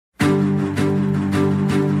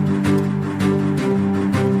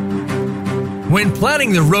When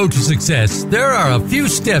planning the road to success, there are a few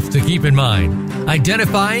steps to keep in mind.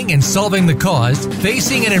 Identifying and solving the cause,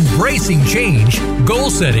 facing and embracing change, goal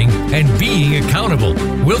setting, and being accountable.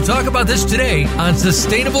 We'll talk about this today on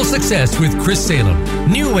Sustainable Success with Chris Salem.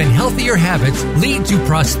 New and healthier habits lead to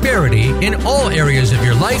prosperity in all areas of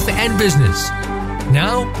your life and business.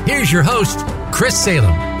 Now, here's your host, Chris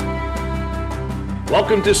Salem.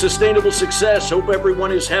 Welcome to Sustainable Success. Hope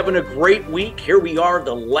everyone is having a great week. Here we are,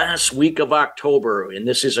 the last week of October, and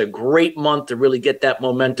this is a great month to really get that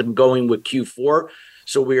momentum going with Q4.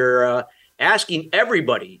 So we're asking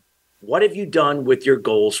everybody, what have you done with your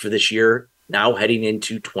goals for this year, now heading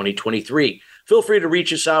into 2023? Feel free to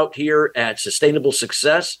reach us out here at Sustainable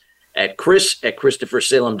Success at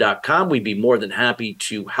Chris@ChristopherSalem.com. We'd be more than happy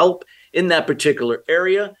to help in that particular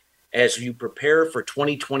area as you prepare for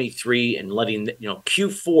 2023 and letting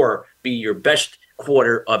Q4 be your best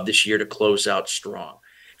quarter of this year to close out strong.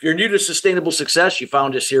 If you're new to Sustainable Success, you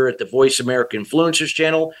found us here at the Voice America Influencers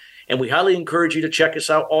channel, and we highly encourage you to check us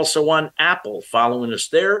out also on Apple, following us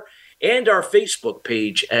there, and our Facebook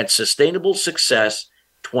page at Sustainable Success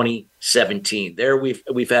 2017. There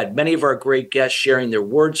we've had many of our great guests sharing their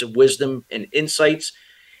words of wisdom and insights,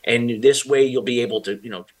 and this way you'll be able to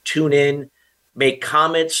tune in, make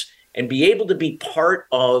comments, and be able to be part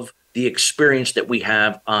of the experience that we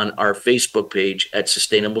have on our Facebook page at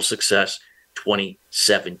Sustainable Success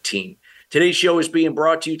 2017. Today's show is being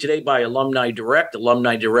brought to you today by Alumni Direct.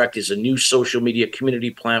 Alumni Direct is a new social media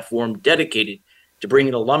community platform dedicated to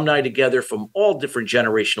bringing alumni together from all different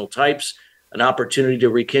generational types, an opportunity to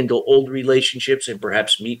rekindle old relationships and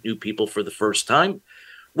perhaps meet new people for the first time.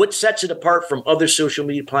 What sets it apart from other social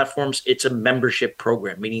media platforms? It's a membership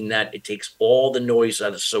program, meaning that it takes all the noise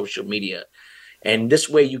out of social media. And this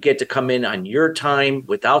way you get to come in on your time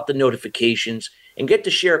without the notifications and get to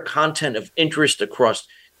share content of interest across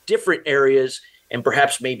different areas and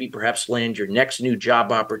perhaps land your next new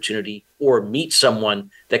job opportunity or meet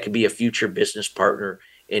someone that could be a future business partner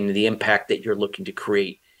in the impact that you're looking to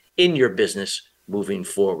create in your business moving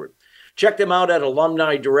forward. Check them out at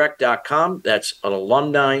alumnidirect.com. That's at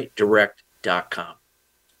alumnidirect.com.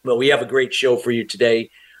 Well, we have a great show for you today.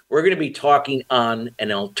 We're going to be talking on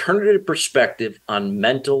an alternative perspective on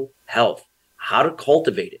mental health, how to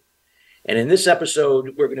cultivate it. And in this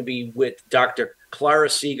episode, we're going to be with Dr. Clara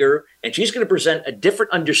Seeger, and she's going to present a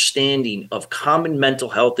different understanding of common mental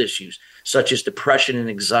health issues, such as depression and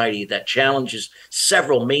anxiety, that challenges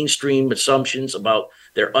several mainstream assumptions about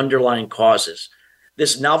their underlying causes.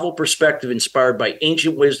 This novel perspective, inspired by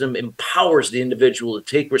ancient wisdom, empowers the individual to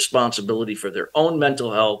take responsibility for their own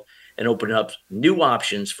mental health and open up new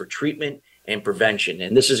options for treatment and prevention.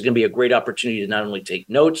 And this is going to be a great opportunity to not only take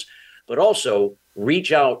notes, but also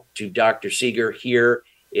reach out to Dr. Seeger here,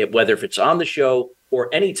 whether if it's on the show or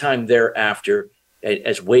anytime thereafter,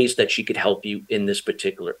 as ways that she could help you in this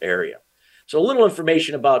particular area. So a little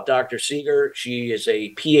information about Dr. Seeger. She is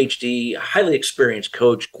a PhD, a highly experienced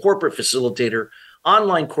coach, corporate facilitator,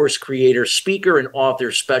 online course creator, speaker, and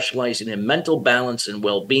author specializing in mental balance and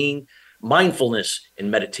well-being, mindfulness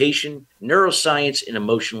and meditation, neuroscience, and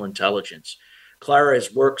emotional intelligence. Clara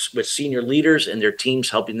works with senior leaders and their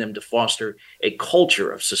teams, helping them to foster a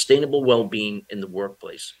culture of sustainable well-being in the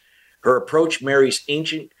workplace. Her approach marries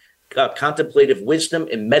ancient contemplative wisdom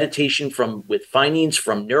and meditation with findings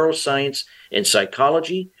from neuroscience and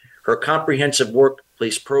psychology. Her comprehensive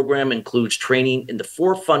workplace program includes training in the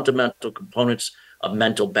 4 fundamental components of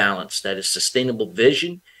mental balance, that is sustainable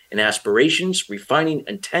vision and aspirations, refining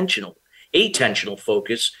attentional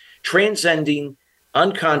focus, transcending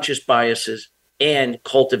unconscious biases, and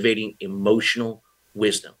cultivating emotional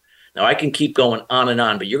wisdom. Now, I can keep going on and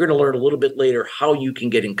on, but you're going to learn a little bit later how you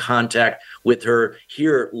can get in contact with her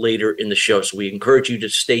here later in the show. So we encourage you to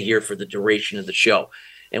stay here for the duration of the show.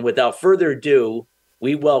 And without further ado,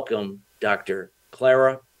 we welcome Dr.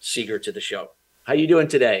 Clara Seeger to the show. How are you doing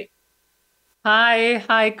today?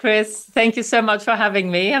 Hi, Chris. Thank you so much for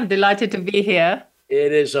having me. I'm delighted to be here.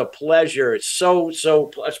 It is a pleasure. It's so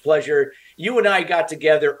a pleasure. You and I got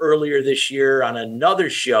together earlier this year on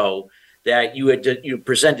another show that you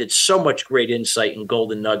presented so much great insight and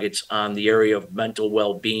golden nuggets on the area of mental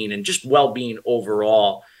well-being and just well-being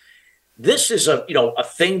overall. This is a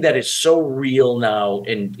thing that is so real now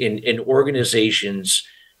in organizations,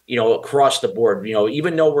 across the board.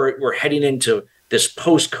 Even though we're heading into this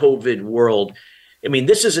post-COVID world, I mean,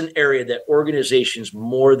 this is an area that organizations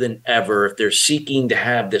more than ever, if they're seeking to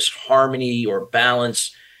have this harmony or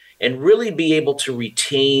balance and really be able to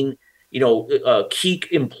retain, key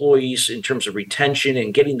employees in terms of retention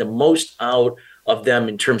and getting the most out of them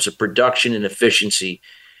in terms of production and efficiency,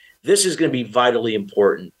 this is going to be vitally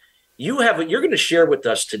important. You're going to share with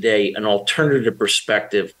us today an alternative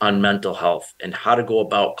perspective on mental health and how to go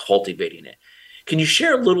about cultivating it. Can you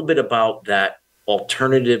share a little bit about that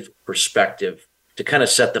alternative perspective to kind of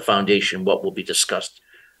set the foundation, what will be discussed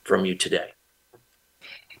from you today?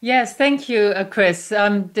 Yes, thank you, Chris.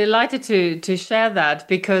 I'm delighted to share that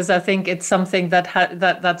because I think it's something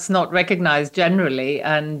that's not recognized generally,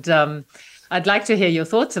 and I'd like to hear your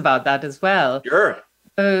thoughts about that as well. Sure.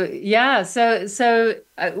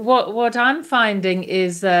 What I'm finding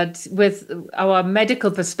is that with our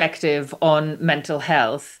medical perspective on mental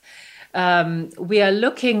health, we are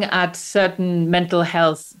looking at certain mental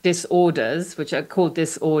health disorders, which are called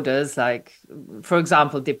disorders, like, for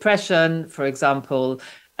example, depression, for example,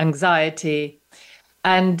 anxiety.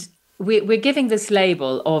 And we're giving this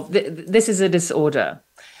label of this is a disorder.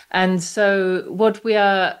 And so what we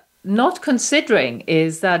are not considering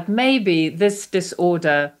is that maybe this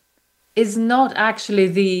disorder is not actually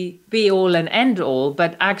the be all and end all,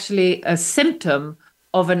 but actually a symptom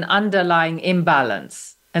of an underlying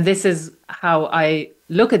imbalance. And this is how I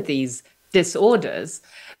look at these disorders,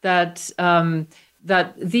 that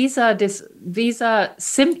these are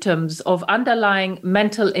symptoms of underlying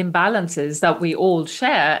mental imbalances that we all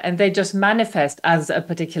share, and they just manifest as a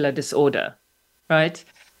particular disorder, right?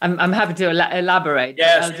 I'm happy to elaborate.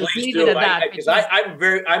 Yes, I'll just please leave do. it at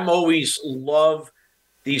that. I'm always love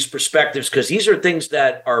these perspectives because these are things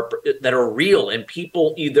that are real, and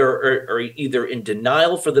people are either in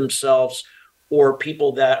denial for themselves, or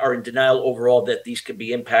people that are in denial overall that these could be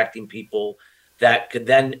impacting people that could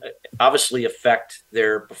then obviously affect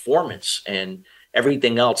their performance and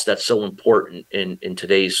everything else that's so important in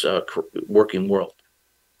today's working world.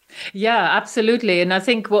 Yeah, absolutely. And I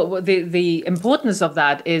think what the importance of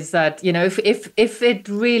that is that, if it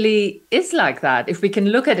really is like that, if we can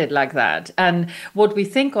look at it like that, and what we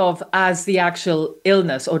think of as the actual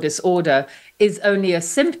illness or disorder is only a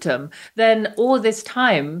symptom, then all this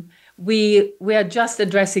time we are just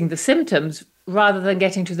addressing the symptoms rather than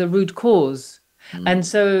getting to the root cause. And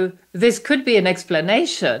so this could be an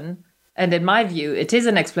explanation, and in my view, it is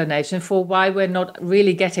an explanation for why we're not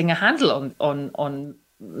really getting a handle on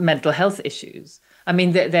mental health issues. I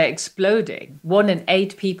mean, they're exploding. 1 in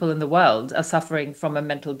 8 people in the world are suffering from a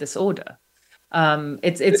mental disorder.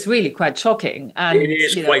 It's really quite shocking. And it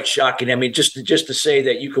is quite shocking. I mean, just to say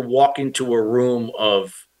that you could walk into a room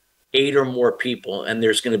of 8 or more people, and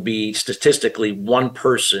there's going to be statistically one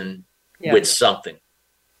person with something.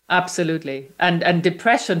 Absolutely. And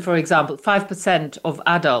depression, for example, 5% of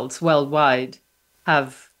adults worldwide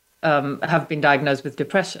have been diagnosed with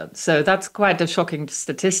depression. So that's quite a shocking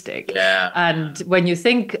statistic. Yeah. And when you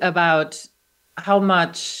think about how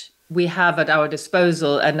much we have at our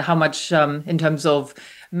disposal and how much in terms of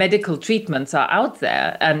medical treatments are out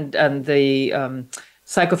there, and the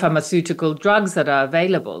psychopharmaceutical drugs that are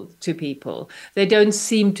available to people, they don't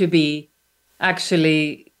seem to be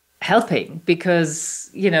actually helping,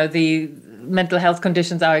 because the mental health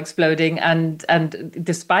conditions are exploding, and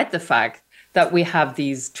despite the fact that we have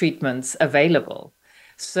these treatments available.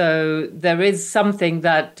 So there is something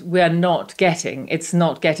that we are not getting. It's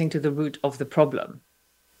not getting to the root of the problem.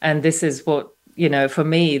 And this is what, for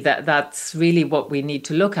me, that's really what we need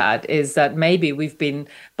to look at, is that maybe we've been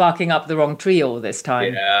barking up the wrong tree all this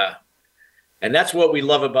time. Yeah. And that's what we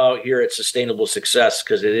love about here at Sustainable Success,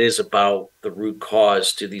 because it is about the root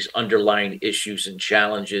cause to these underlying issues and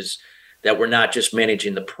challenges, that we're not just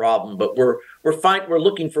managing the problem, but we're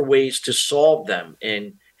looking for ways to solve them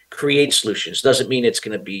and create solutions. Doesn't mean it's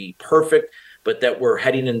going to be perfect, but that we're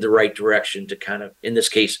heading in the right direction to kind of, in this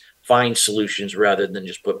case, find solutions rather than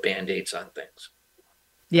just put Band-Aids on things.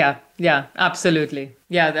 Yeah, absolutely.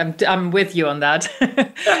 Yeah, I'm with you on that.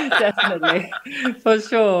 Definitely.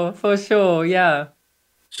 For sure. Yeah.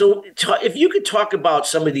 So if you could talk about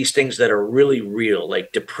some of these things that are really real,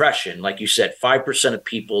 like depression, like you said, 5% of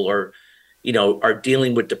people are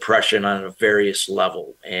dealing with depression on a various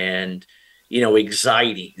level, and,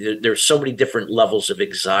 anxiety. There's so many different levels of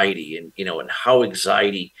anxiety, and how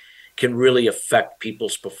anxiety can really affect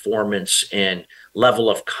people's performance and level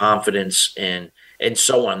of confidence and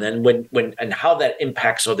so on. And when and how that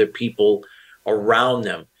impacts other people around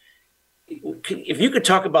them. If you could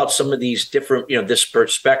talk about some of these different, this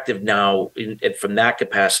perspective now from that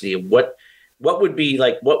capacity, of what would be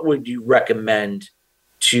like, what would you recommend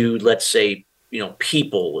to, let's say,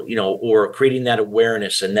 people, or creating that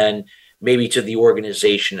awareness, and then maybe to the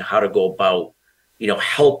organization, how to go about,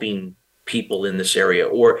 helping people in this area,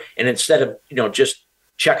 and instead of, just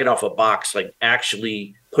checking off a box, like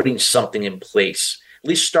actually putting something in place, at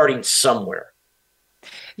least starting somewhere.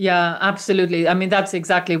 Yeah, absolutely. I mean, that's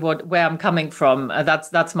exactly where I'm coming from.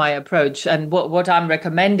 That's my approach, and what I'm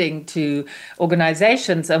recommending to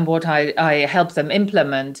organizations and what I help them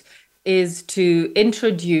implement is to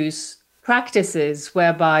introduce practices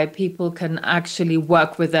whereby people can actually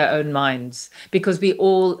work with their own minds, because we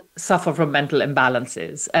all suffer from mental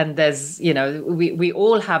imbalances, and we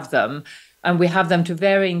all have them, and we have them to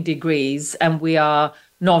varying degrees, and we are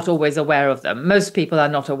not always aware of them. Most people are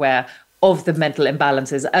not aware of the mental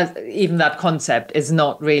imbalances, as even that concept is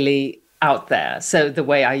not really out there. So the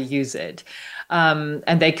way I use it.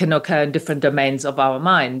 And they can occur in different domains of our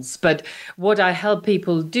minds. But what I help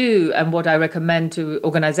people do and what I recommend to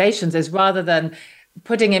organizations is, rather than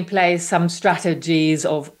putting in place some strategies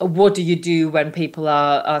of what do you do when people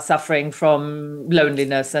are suffering from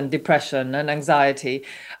loneliness and depression and anxiety,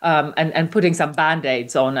 and putting some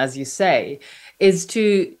band-aids on, as you say, is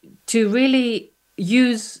to really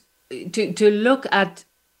use to look at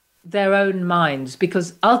their own minds,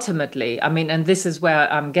 because ultimately, I mean, and this is where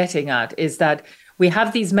I'm getting at, is that we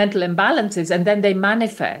have these mental imbalances and then they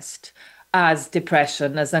manifest as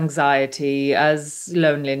depression, as anxiety, as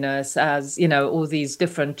loneliness, as, all these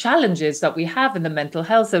different challenges that we have in the mental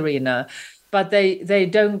health arena. But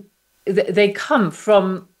they come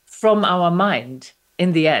from our mind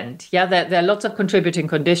in the end. Yeah, there are lots of contributing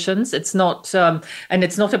conditions. It's not, and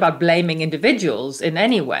it's not about blaming individuals in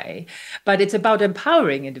any way, but it's about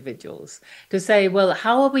empowering individuals to say, well,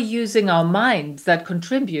 how are we using our mind that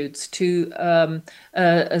contributes to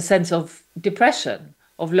a sense of depression,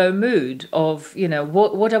 of low mood, of,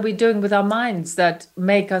 what are we doing with our minds that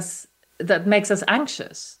makes us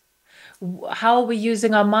anxious? How are we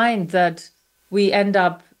using our mind that we end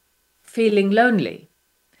up feeling lonely?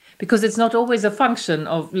 Because it's not always a function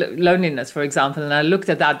of loneliness, for example. And I looked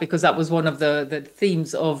at that because that was one of the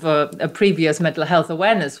themes of a previous Mental Health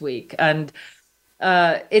Awareness Week. And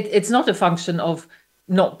it's not a function of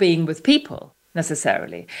not being with people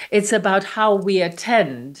necessarily. It's about how we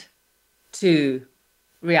attend to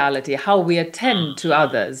reality, how we attend to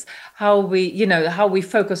others, how we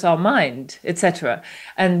focus our mind, etc.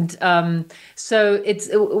 And so it's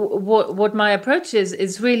what my approach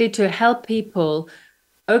is really to help people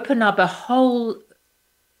open up a whole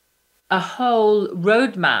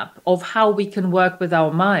roadmap of how we can work with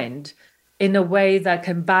our mind in a way that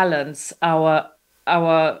can balance our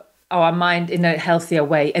mind in a healthier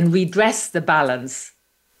way and redress the balance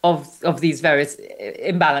of these various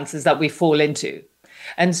imbalances that we fall into.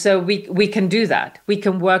 And so we can do that. We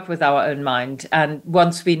can work with our own mind. And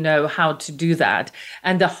once we know how to do that,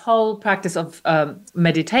 and the whole practice of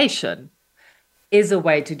meditation is a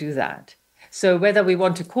way to do that. So whether we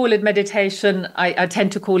want to call it meditation, I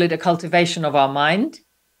tend to call it a cultivation of our mind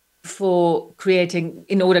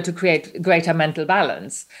in order to create greater mental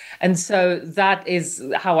balance. And so that is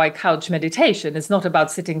how I couch meditation. It's not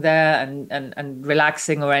about sitting there and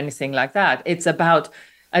relaxing or anything like that. It's about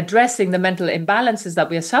addressing the mental imbalances that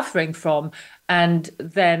we are suffering from, and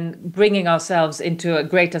then bringing ourselves into a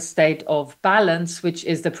greater state of balance, which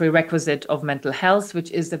is the prerequisite of mental health,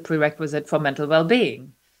 which is the prerequisite for mental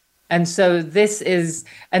well-being. And so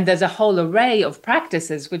and there's a whole array of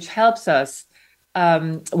practices which helps us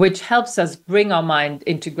bring our mind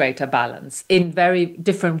into greater balance in very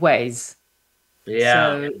different ways.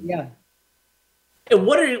 Yeah. So, yeah. And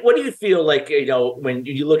what do you feel like, when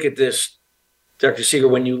you look at this, Dr. Seeger,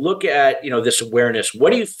 when you look at, this awareness,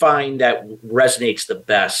 what do you find that resonates the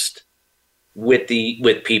best with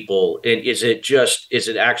people? And is it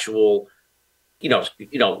actual,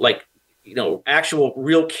 actual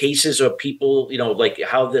real cases of people, like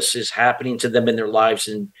how this is happening to them in their lives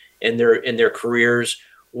and in their careers,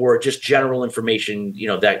 or just general information,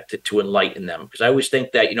 that to enlighten them? Because I always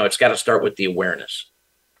think that, it's got to start with the awareness.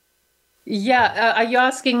 Yeah. Are you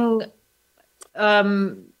asking?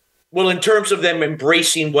 Well, in terms of them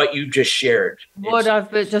embracing what you just shared. What I've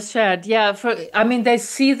just shared, yeah. They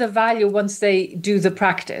see the value once they do the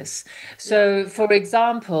practice. So, for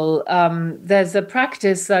example, there's a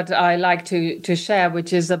practice that I like to share,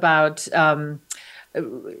 which is about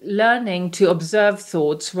learning to observe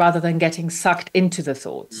thoughts rather than getting sucked into the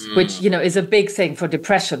thoughts, which, is a big thing for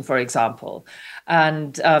depression, for example.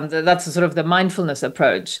 And that's sort of the mindfulness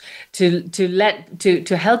approach to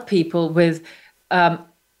help people with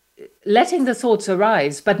letting the thoughts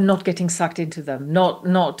arise, but not getting sucked into them,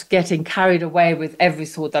 not getting carried away with every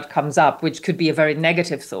thought that comes up, which could be a very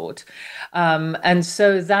negative thought. And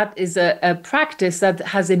so that is a practice that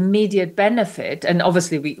has immediate benefit. And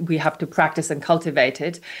obviously we have to practice and cultivate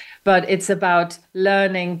it, but it's about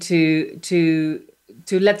learning to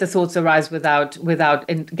let the thoughts arise without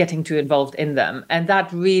getting too involved in them. And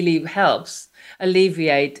that really helps.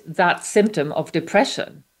 alleviate that symptom of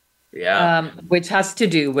depression, which has to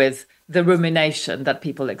do with the rumination that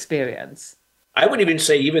people experience. I would even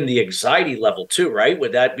say even the anxiety level too, right?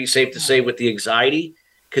 Would that be safe to say with the anxiety?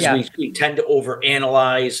 Because we tend to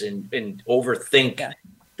overanalyze and overthink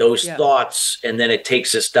those thoughts, and then it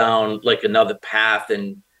takes us down like another path,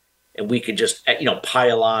 and we could just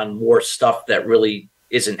pile on more stuff that really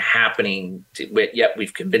isn't happening, yet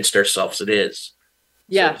we've convinced ourselves it is.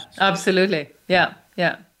 Yeah, so, absolutely. Yeah,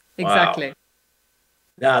 exactly. Wow.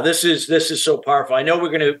 Now this is so powerful. I know we're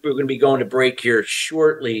gonna be going to break here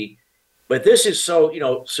shortly, but this is so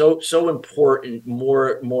important,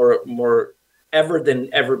 more ever than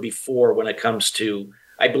ever before when it comes to,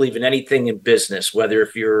 I believe, in anything in business, whether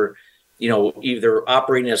if you're either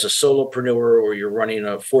operating as a solopreneur or you're running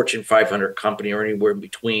a Fortune 500 company or anywhere in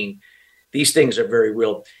between. These things are very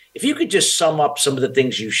real. If you could just sum up some of the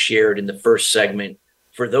things you shared in the first segment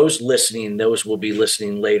for those listening, those will be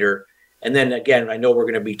listening later. And then again, I know we're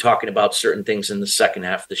going to be talking about certain things in the second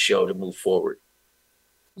half of the show to move forward.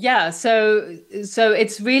 Yeah, so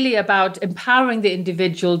it's really about empowering the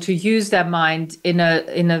individual to use their mind in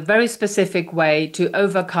a very specific way to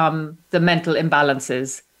overcome the mental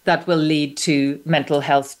imbalances that will lead to mental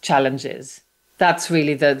health challenges. That's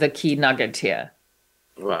really the key nugget here.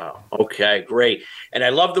 Wow. Okay, great. And I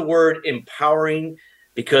love the word empowering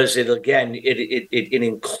because it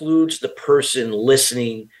includes the person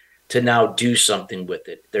listening to now do something with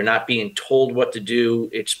it. They're not being told what to do.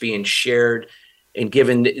 It's being shared and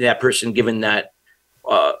given that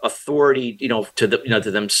authority, to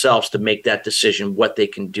themselves to make that decision, what they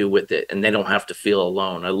can do with it. And they don't have to feel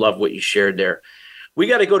alone. I love what you shared there. We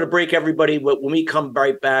got to go to break, everybody. But when we come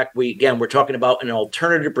right back, we're talking about an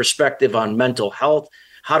alternative perspective on mental health,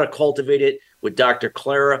 how to cultivate it with Dr.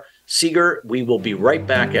 Clara Seeger. We will be right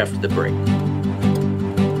back after the break.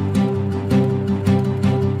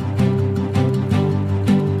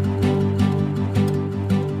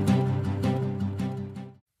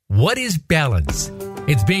 What is balance?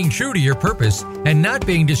 It's being true to your purpose and not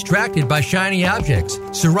being distracted by shiny objects,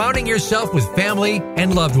 surrounding yourself with family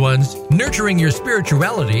and loved ones, nurturing your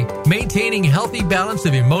spirituality, maintaining healthy balance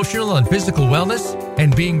of emotional and physical wellness,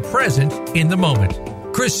 and being present in the moment.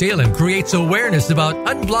 Chris Salem creates awareness about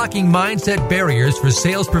unblocking mindset barriers for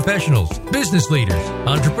sales professionals, business leaders,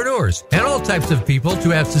 entrepreneurs, and all types of people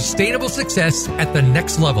to have sustainable success at the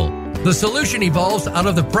next level. The solution evolves out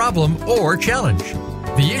of the problem or challenge.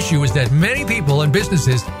 The issue is that many people and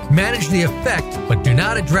businesses manage the effect but do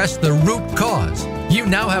not address the root cause. You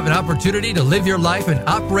now have an opportunity to live your life and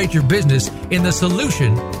operate your business in the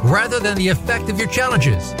solution rather than the effect of your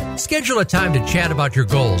challenges. Schedule a time to chat about your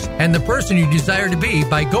goals and the person you desire to be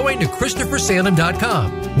by going to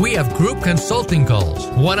ChristopherSalem.com. We have group consulting calls,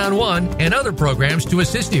 one-on-one, and other programs to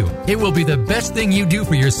assist you. It will be the best thing you do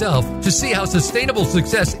for yourself to see how sustainable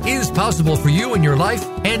success is possible for you in your life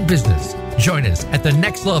and business. Join us at the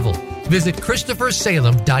next level. Visit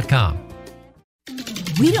ChristopherSalem.com.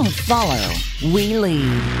 We don't follow, we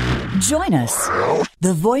lead. Join us,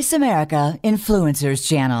 the Voice America Influencers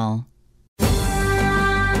Channel.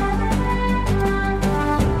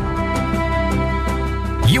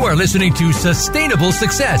 You are listening to Sustainable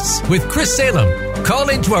Success with Chris Salem. Call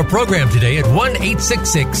into our program today at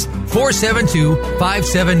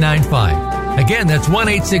 1-866-472-5795. Again, that's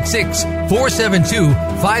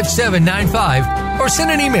 1-866-472-5795. Or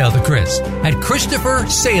send an email to Chris at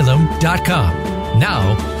ChristopherSalem.com.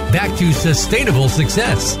 Now, back to Sustainable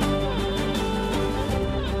Success.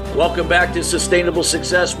 Welcome back to Sustainable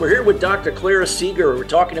Success. We're here with Dr. Clara Seeger. We're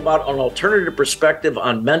talking about an alternative perspective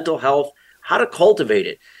on mental health, how to cultivate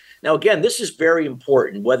it. Now, again, this is very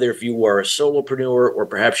important, whether if you are a solopreneur or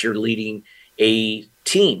perhaps you're leading a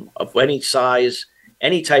team of any size,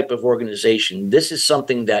 any type of organization. This is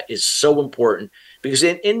something that is so important because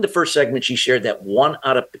in the first segment, she shared that 1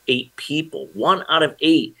 out of 8 people, 1 out of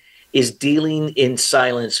 8 is dealing in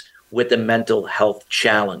silence with a mental health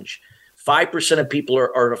challenge. 5% of people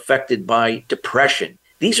are affected by depression.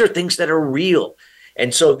 These are things that are real.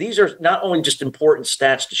 And so these are not only just important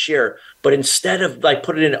stats to share, but instead of like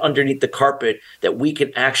putting it underneath the carpet, that we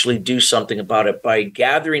can actually do something about it by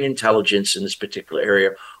gathering intelligence in this particular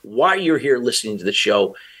area. Why you're here listening to the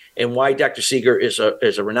show and why Dr. Seeger is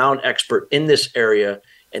a renowned expert in this area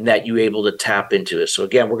and that you're able to tap into it. So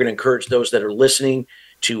again, we're going to encourage those that are listening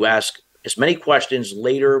to ask as many questions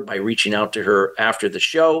later by reaching out to her after the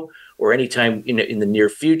show or anytime in the near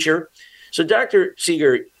future. So Dr.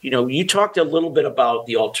 Seeger, you talked a little bit about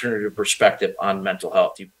the alternative perspective on mental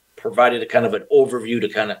health. You provided a kind of an overview to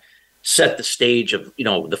kind of set the stage of,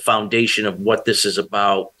 the foundation of what this is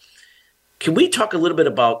about. Can we talk a little bit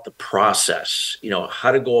about the process,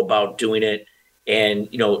 how to go about doing it? And,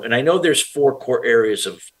 and I know there's 4 core areas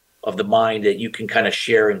of the mind that you can kind of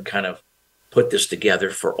share and kind of put this together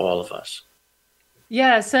for all of us.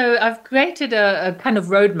 Yeah, so I've created a kind of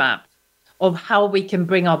roadmap of how we can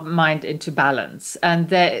bring our mind into balance. And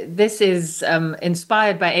this is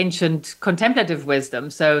inspired by ancient contemplative wisdom.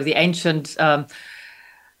 So the ancient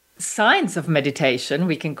science of meditation,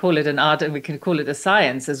 we can call it an art and we can call it a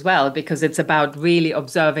science as well, because it's about really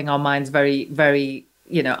observing our minds very, very,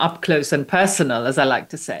 up close and personal, as I like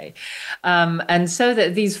to say. And so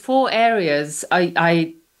that these 4 areas,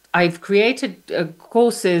 I've created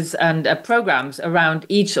courses and programs around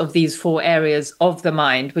each of these 4 areas of the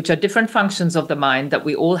mind, which are different functions of the mind that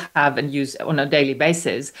we all have and use on a daily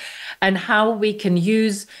basis, and how we can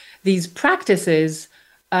use these practices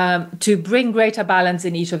to bring greater balance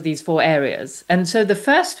in each of these 4 areas. And so the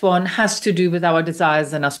first one has to do with our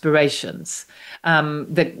desires and aspirations.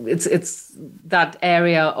 It's that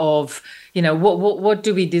area of, what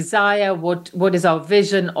do we desire? What is our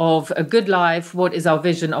vision of a good life? What is our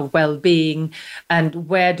vision of well-being? And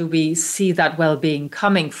where do we see that well-being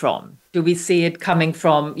coming from? Do we see it coming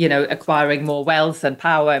from, acquiring more wealth and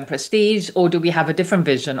power and prestige, or do we have a different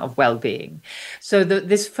vision of well-being? So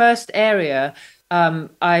this first area,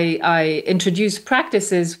 I introduce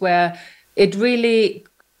practices where it really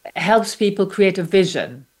helps people create a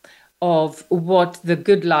vision of what the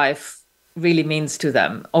good life really means to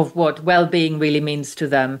them, of what well-being really means to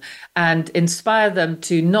them, and inspire them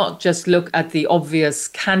to not just look at the obvious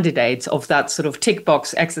candidates of that sort of tick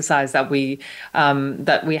box exercise that we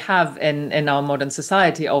have in our modern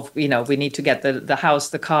society of, we need to get the house,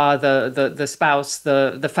 the car, the spouse,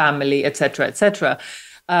 the family, etc., etc.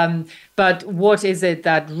 But what is it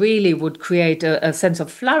that really would create a sense of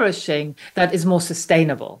flourishing that is more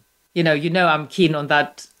sustainable? I'm keen on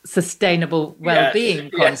that sustainable well-being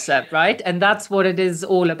concept, right? And that's what it is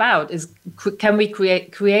all about, is can we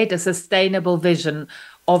create a sustainable vision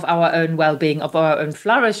of our own well-being, of our own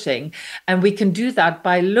flourishing? And we can do that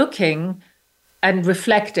by looking and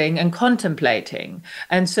reflecting and contemplating.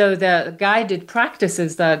 And so the guided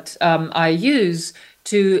practices that I use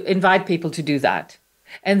to invite people to do that.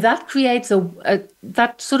 And that creates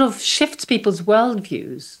that sort of shifts people's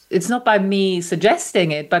worldviews. It's not by me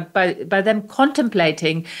suggesting it, but by them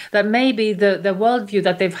contemplating that maybe the worldview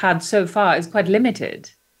that they've had so far is quite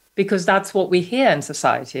limited, because that's what we hear in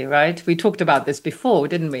society, right? We talked about this before,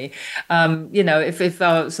 didn't we? If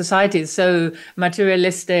our society is so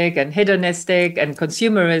materialistic and hedonistic and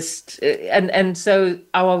consumerist, and so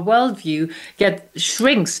our worldview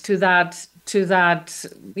shrinks to that,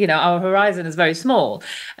 our horizon is very small.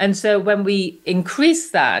 And so when we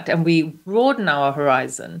increase that and we broaden our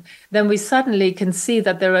horizon, then we suddenly can see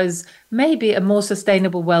that there is maybe a more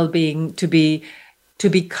sustainable well-being to be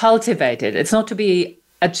cultivated. It's not to be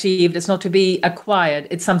achieved, it's not to be acquired.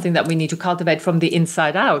 It's something that we need to cultivate from the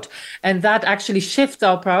inside out. And that actually shifts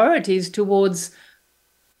our priorities towards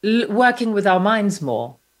working with our minds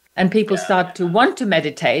more. And people start to want to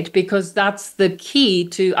meditate because that's the key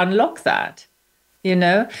to unlock that,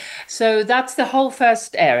 So that's the whole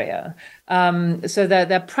first area. So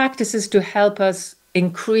there are practices to help us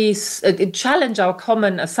challenge our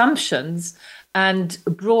common assumptions and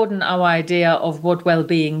broaden our idea of what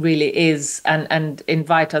well-being really is, and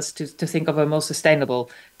invite us to think of a more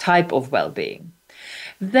sustainable type of well-being.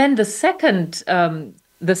 Then the second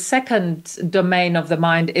domain of the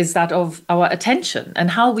mind is that of our attention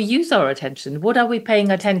and how we use our attention. What are we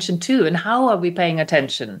paying attention to, and how are we paying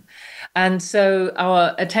attention? And so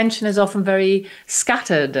our attention is often very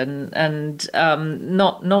scattered and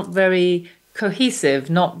not very cohesive,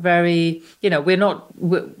 not very, we're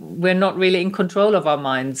not really in control of our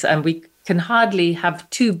minds, and we can hardly have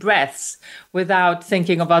 2 breaths without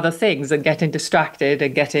thinking of other things and getting distracted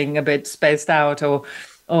and getting a bit spaced out, or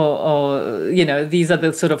these are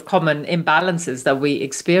the sort of common imbalances that we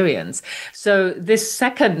experience. So this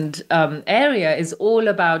second area is all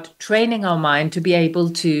about training our mind to be able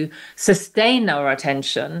to sustain our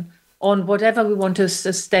attention on whatever we want to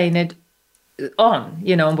sustain it on,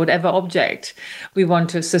 on whatever object we want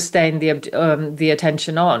to sustain the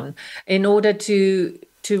attention on, in order to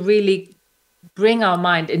really bring our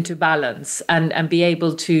mind into balance and be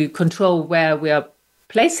able to control where we are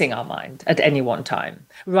placing our mind at any one time,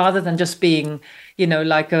 rather than just being,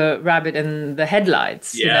 like a rabbit in the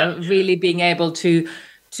headlights, really being able to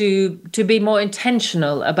to be more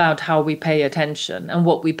intentional about how we pay attention and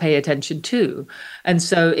what we pay attention to. And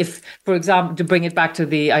so if, for example, to bring it back to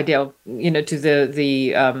the idea of, to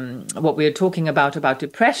the what we were talking about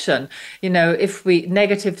depression, if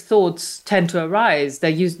negative thoughts tend to arise,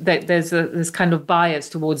 there's this kind of bias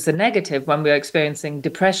towards the negative when we're experiencing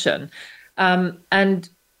depression. And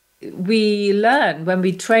we learn when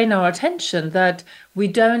we train our attention that we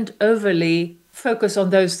don't overly focus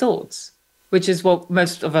on those thoughts, which is what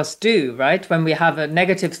most of us do, right? When we have a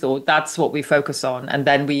negative thought, that's what we focus on. And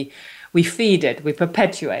then we feed it, we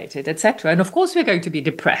perpetuate it, etc. And of course, we're going to be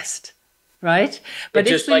depressed, right? But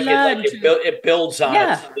just it builds on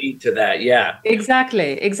it to lead to that. Yeah,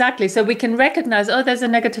 exactly. So we can recognize, there's a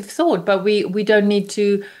negative thought, but we don't need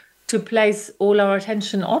to place all our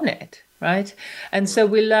attention on it. Right. And so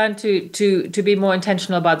we learn to be more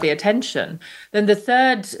intentional about the attention. Then the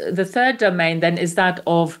third domain then is that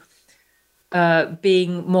of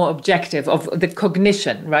being more objective, of the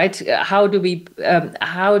cognition, right? How do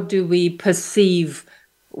we perceive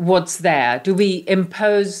what's there? Do we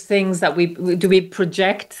impose things do we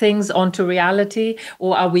project things onto reality,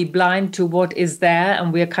 or are we blind to what is there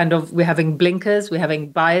and we're having blinkers, we're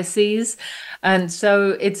having biases? And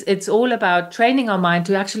so it's all about training our mind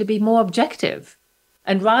to actually be more objective.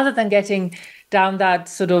 And rather than getting down that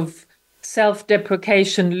sort of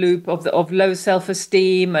self-deprecation loop of low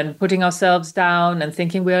self-esteem and putting ourselves down and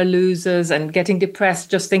thinking we are losers and getting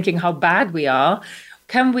depressed just thinking how bad we are,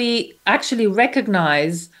 can we actually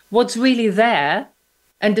recognize what's really there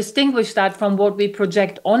and distinguish that from what we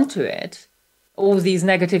project onto it? All these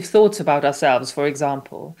negative thoughts about ourselves, for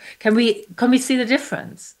example. Can we see the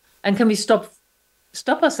difference? And can we stop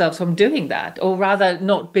ourselves from doing that, or rather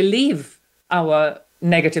not believe our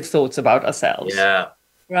negative thoughts about ourselves? Yeah.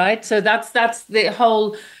 Right. So that's the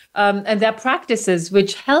whole, and there are practices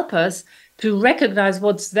which help us to recognize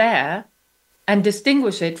what's there and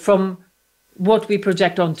distinguish it from what we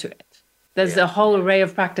project onto it. There's a whole array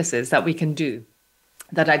of practices that we can do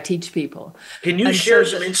that I teach people. Can you share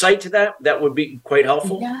some insight to that? That would be quite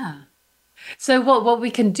helpful. Yeah. So what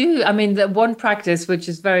we can do, I mean, the one practice which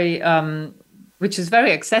is very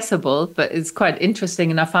accessible, but it's quite interesting,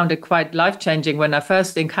 and I found it quite life-changing when I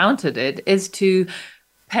first encountered it, is to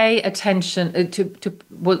pay attention to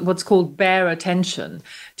what's called bare attention,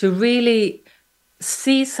 to really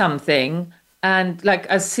see something, and like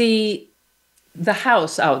I see the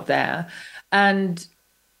house out there, and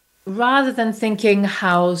rather than thinking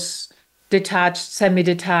house, detached,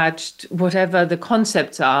 semi-detached, whatever the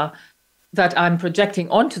concepts are that I'm projecting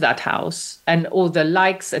onto that house, and all the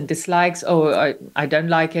likes and dislikes, I don't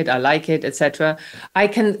like it, I like it, etc.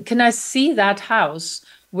 Can I see that house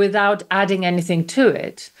without adding anything to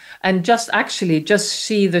it, and just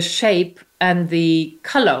see the shape and the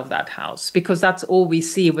color of that house, because that's all we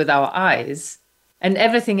see with our eyes, and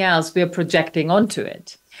everything else we are projecting onto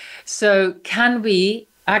it. So can we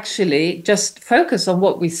actually just focus on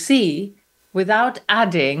what we see without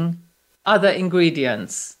adding other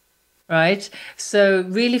ingredients, right? So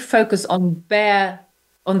really focus on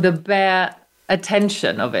the bare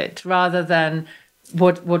attention of it, rather than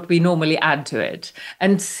what we normally add to it,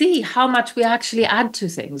 and see how much we actually add to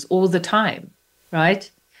things all the time, right?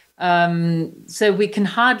 So we can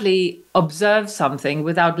hardly observe something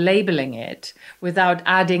without labeling it, without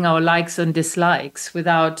adding our likes and dislikes,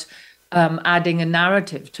 without adding a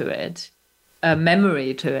narrative to it, a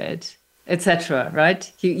memory to it, etc.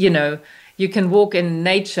 Right? You can walk in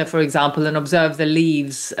nature, for example, and observe the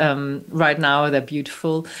leaves. Right now, they're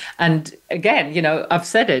beautiful, and again, I've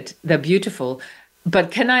said it, they're beautiful.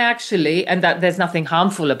 But can I actually, and that there's nothing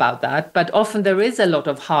harmful about that, but often there is a lot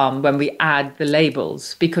of harm when we add the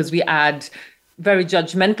labels, because we add very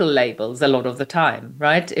judgmental labels a lot of the time,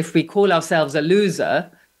 right? If we call ourselves a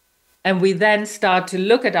loser, and we then start to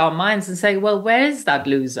look at our minds and say, well, where is that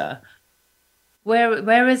loser?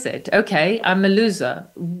 Where is it? Okay, I'm a loser.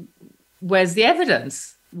 Where's the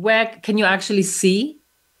evidence? Where can you actually see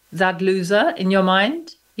that loser in your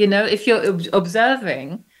mind? If you're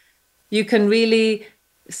observing, you can really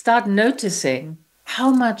start noticing how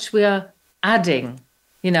much we are adding,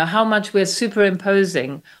 how much we're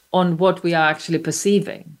superimposing on what we are actually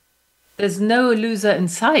perceiving. There's no loser in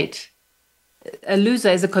sight. A loser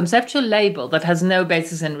is a conceptual label that has no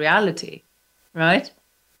basis in reality, right?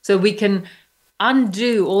 So we can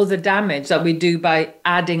undo all the damage that we do by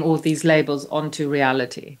adding all these labels onto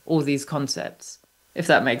reality, all these concepts, if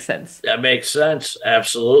that makes sense. That makes sense.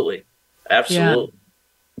 Absolutely. Absolutely. Yeah.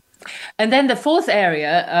 And then the fourth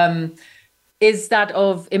area is that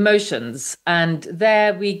of emotions, and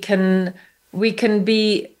there we can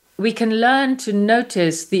learn to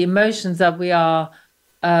notice the emotions that we are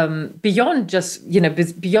beyond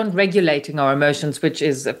just, beyond regulating our emotions, which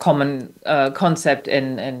is a common concept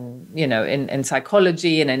in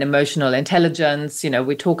psychology and in emotional intelligence.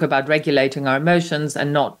 We talk about regulating our emotions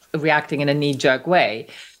and not reacting in a knee-jerk way.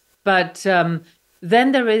 But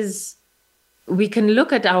then we can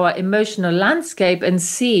look at our emotional landscape and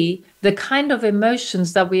see the kind of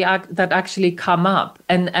emotions that actually come up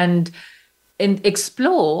and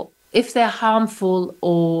explore if they're harmful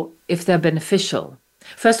or if they're beneficial.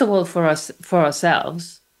 First of all, for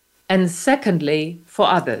ourselves, and secondly, for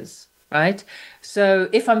others, right? So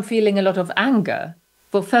if I'm feeling a lot of anger,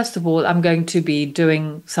 well, first of all, I'm going to be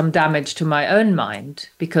doing some damage to my own mind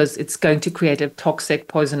because it's going to create a toxic,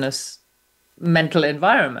 poisonous mental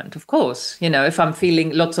environment, of course. If I'm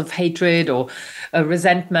feeling lots of hatred or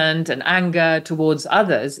resentment and anger towards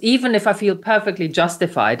others, even if I feel perfectly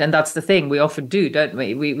justified, and that's the thing, we often do, don't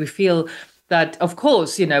we? We feel that, of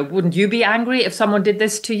course, wouldn't you be angry if someone did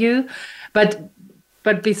this to you? But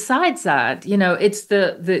besides that, it's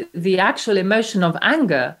the actual emotion of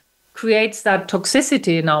anger creates that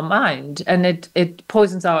toxicity in our mind, and it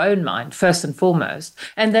poisons our own mind first and foremost.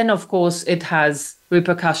 And then, of course, it has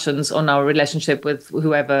repercussions on our relationship with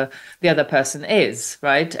whoever the other person is,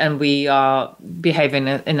 right? And we are behaving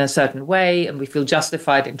in a certain way, and we feel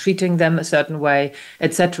justified in treating them a certain way,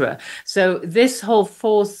 etc. So this whole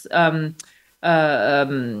fourth area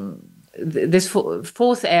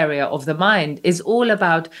of the mind is all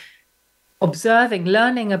about observing,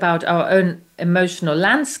 learning about our own emotional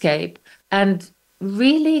landscape, and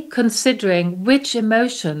really considering which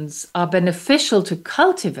emotions are beneficial to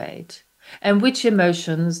cultivate and which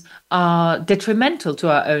emotions are detrimental to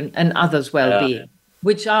our own and others' well-being,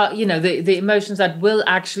 which are, the emotions that will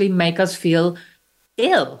actually make us feel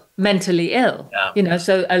ill, mentally ill.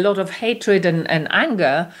 So a lot of hatred and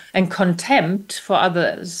anger and contempt for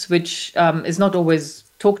others, which is not always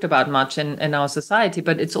talked about much in our society,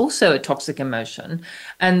 but it's also a toxic emotion.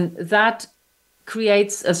 And that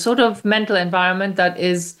creates a sort of mental environment that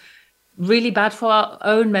is really bad for our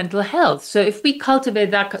own mental health. So if we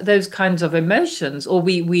cultivate those kinds of emotions, or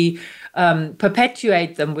we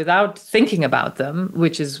perpetuate them without thinking about them,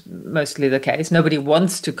 which is mostly the case. Nobody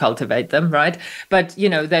wants to cultivate them, right? But,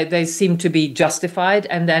 they seem to be justified,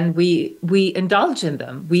 and then we indulge in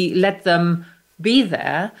them. We let them be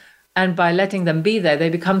there, and by letting them be there, they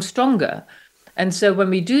become stronger. And so when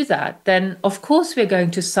we do that, then of course we're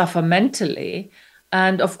going to suffer mentally,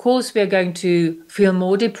 and of course we're going to feel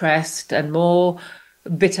more depressed and more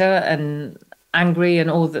bitter and angry and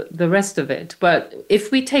all the rest of it. But if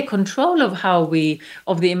we take control of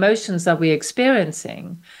the emotions that we're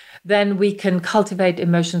experiencing, then we can cultivate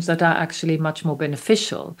emotions that are actually much more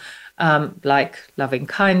beneficial, like loving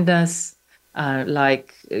kindness,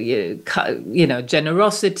 like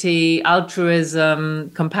generosity, altruism,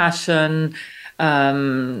 compassion,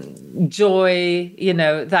 joy,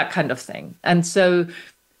 that kind of thing. And so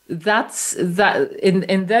that's that.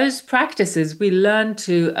 In those practices, we learn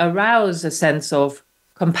to arouse a sense of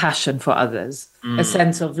compassion for others, a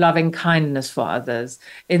sense of loving kindness for others,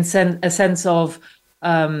 a sense of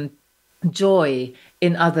joy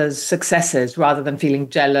in others' successes, rather than feeling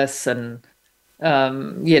jealous and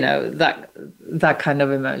that kind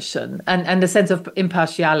of emotion, and a sense of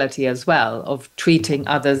impartiality as well, of treating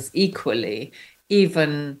others equally,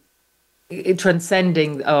 even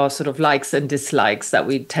transcending our sort of likes and dislikes that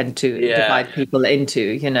we tend to divide people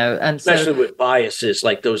into, and especially with biases,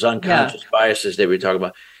 like those unconscious biases that we were talking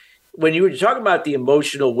about. When you were talking about the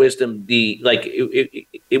emotional wisdom,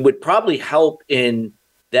 it would probably help in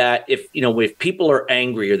that if people are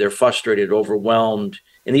angry or they're frustrated, overwhelmed,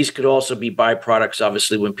 and these could also be byproducts,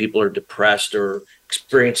 obviously, when people are depressed or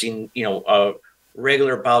experiencing,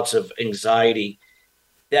 regular bouts of anxiety,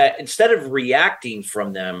 that instead of reacting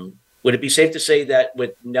from them, would it be safe to say that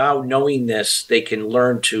with now knowing this, they can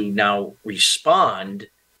learn to now respond?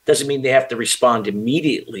 Doesn't mean they have to respond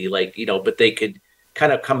immediately, but they could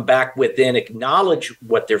kind of come back within, acknowledge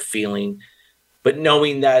what they're feeling, but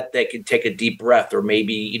knowing that they can take a deep breath, or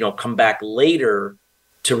maybe, come back later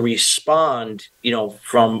to respond,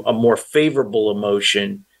 from a more favorable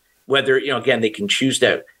emotion, whether, again, they can choose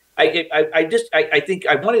that. I think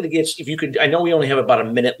I wanted to get, if you could, I know we only have about a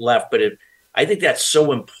minute left, but I think that's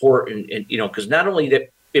so important, and, because not only that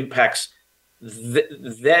impacts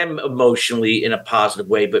them emotionally in a positive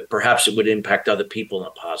way, but perhaps it would impact other people in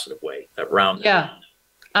a positive way around them. Yeah.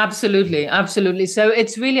 Absolutely. Absolutely. So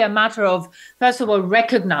it's really a matter of, first of all,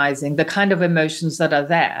 recognizing the kind of emotions that are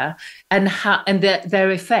there, and how, and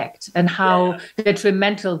their effect, and how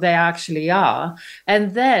detrimental they actually are.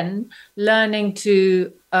 And then learning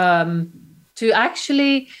to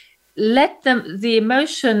actually the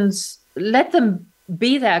emotions, let them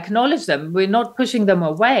be there, acknowledge them. We're not pushing them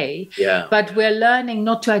away, but we're learning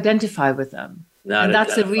not to identify with them. And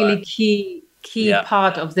that's a really key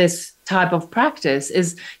part of this type of practice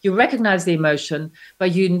is you recognize the emotion,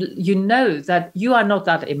 but you know that you are not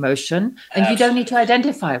that emotion and you don't need to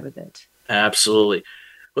identify with it. Absolutely.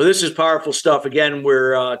 Well, this is powerful stuff. Again,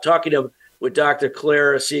 we're talking with Dr.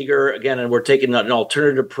 Clara Seeger again, and we're taking an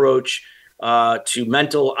alternative approach to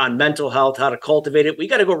mental health, how to cultivate it. We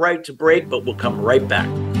got to go right to break, but we'll come right back.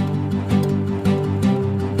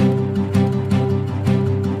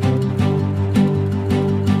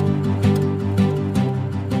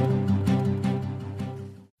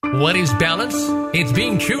 What is balance? It's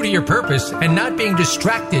being true to your purpose and not being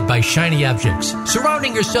distracted by shiny objects.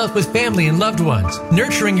 Surrounding yourself with family and loved ones.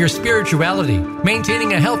 Nurturing your spirituality.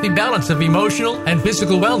 Maintaining a healthy balance of emotional and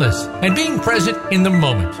physical wellness. And being present in the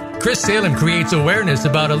moment. Chris Salem creates awareness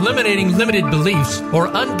about eliminating limited beliefs or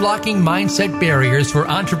unblocking mindset barriers for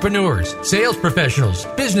entrepreneurs, sales professionals,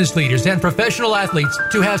 business leaders, and professional athletes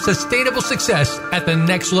to have sustainable success at the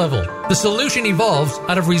next level. The solution evolves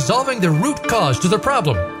out of resolving the root cause to the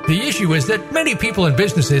problem. The issue is that many people and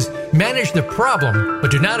businesses manage the problem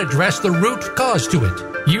but do not address the root cause to it.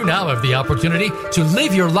 You now have the opportunity to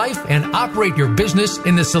live your life and operate your business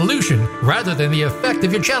in the solution rather than the effect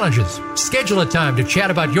of your challenges. Schedule a time to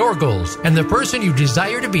chat about your goals and the person you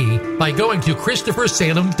desire to be by going to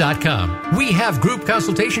ChristopherSalem.com. We have group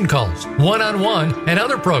consultation calls, one-on-one, and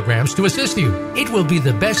other programs to assist you. It will be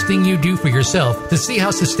the best thing you do for yourself to see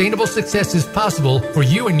how sustainable success is possible for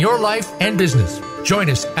you in your life and business. Join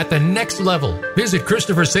us at the next level. Visit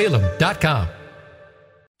ChristopherSalem.com.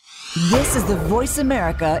 This is the Voice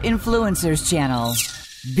America Influencers Channel.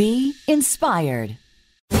 Be inspired.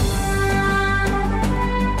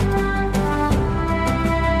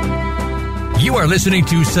 You are listening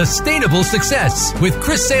to Sustainable Success with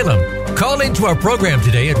Chris Salem. Call into our program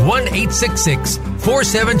today at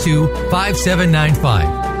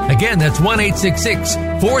 1-866-472-5795. Again, that's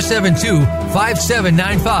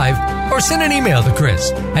 1-866-472-5795. Or send an email to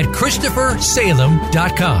Chris at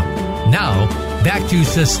ChristopherSalem.com. Now, back to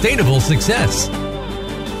Sustainable Success.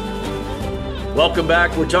 Welcome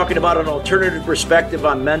back. We're talking about an alternative perspective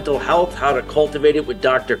on mental health, how to cultivate it with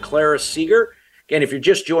Dr. Clara Seeger. Again, if you're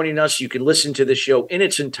just joining us, you can listen to the show in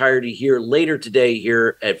its entirety here later today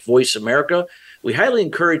here at Voice America. We highly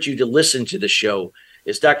encourage you to listen to the show,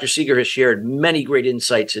 as Dr. Seeger has shared many great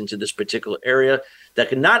insights into this particular area that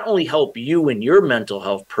can not only help you in your mental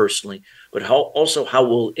health personally, but also how it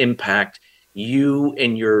will impact you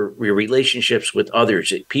and your relationships with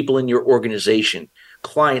others, people in your organization,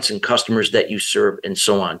 clients and customers that you serve, and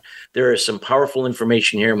so on. There is some powerful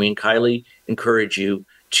information here, and we highly encourage you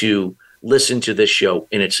to listen to this show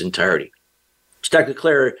in its entirety. So, Dr.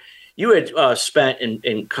 Clara, you had spent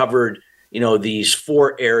and covered, these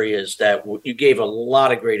four areas that you gave a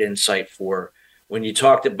lot of great insight for when you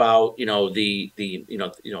talked about,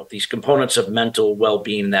 these components of mental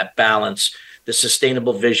well-being, that balance, the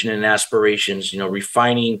sustainable vision and aspirations,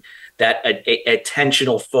 refining that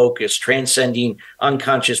attentional focus, transcending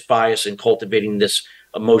unconscious bias, and cultivating this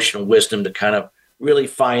emotional wisdom to kind of really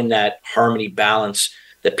find that harmony, balance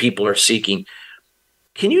that people are seeking.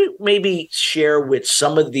 Can you maybe share with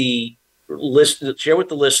the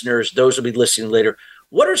listeners, those who will be listening later,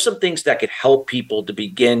 what are some things that could help people to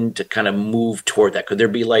begin to kind of move toward that? Could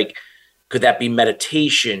that be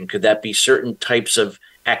meditation? Could that be certain types of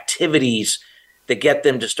activities that get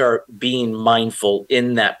them to start being mindful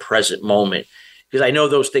in that present moment? Because I know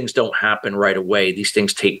those things don't happen right away. These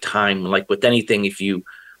things take time. Like with anything, if you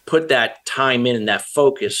put that time in and that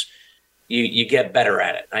focus, you get better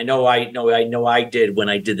at it. I know I did when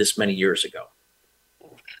I did this many years ago.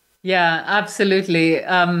 Yeah, absolutely.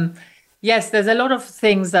 Yes, there's a lot of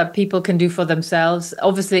things that people can do for themselves.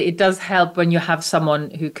 Obviously, it does help when you have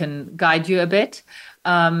someone who can guide you a bit,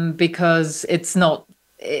 because it's not,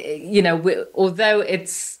 although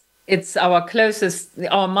it's our closest,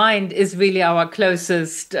 our mind is really our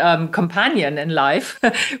closest companion in life.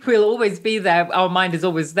 We'll always be there. Our mind is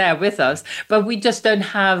always there with us, but we just don't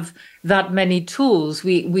have that many tools.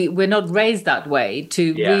 We're not raised that way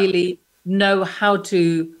to really know how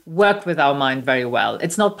to work with our mind very well.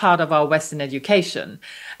 It's not part of our Western education.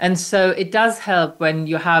 And so it does help when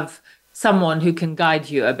you have someone who can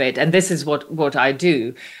guide you a bit. And this is what I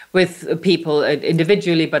do with people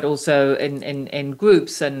individually, but also in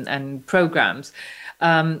groups and programs.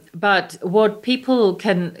 But what people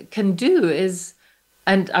can do is,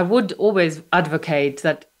 and I would always advocate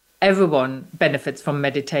that everyone benefits from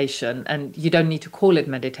meditation, and you don't need to call it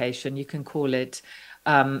meditation. You can call it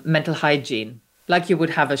mental hygiene. like you would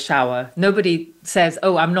have a shower. Nobody says,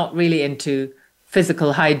 "Oh, I'm not really into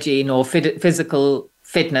physical hygiene or physical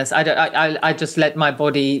fitness. I just let my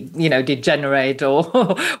body, degenerate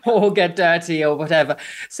or or get dirty or whatever."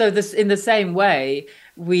 So this, in the same way,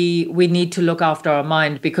 we need to look after our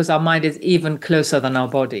mind, because our mind is even closer than our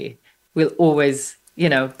body. We'll always,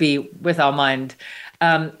 be with our mind.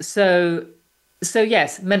 So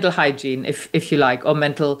yes, mental hygiene, if you like, or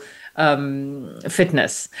mental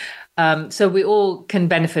fitness. So we all can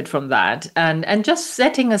benefit from that, and just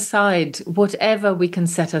setting aside whatever we can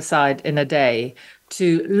set aside in a day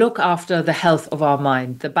to look after the health of our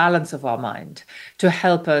mind, the balance of our mind, to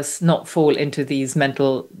help us not fall into these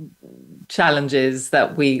mental challenges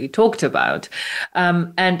that we talked about.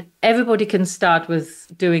 And everybody can start with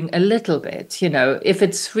doing a little bit. If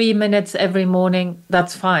it's 3 minutes every morning,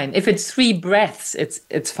 that's fine. If it's 3 breaths,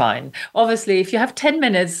 it's fine. Obviously, if you have 10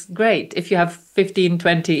 minutes, great. If you have 15,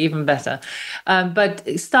 20, even better. But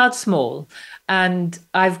start small. And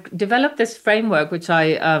I've developed this framework, which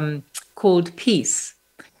I called peace,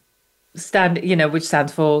 which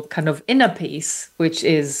stands for kind of inner peace, which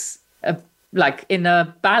is like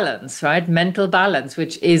inner balance, right? Mental balance,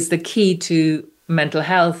 which is the key to mental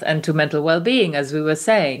health and to mental well-being, as we were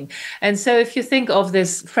saying. And so if you think of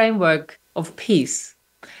this framework of peace,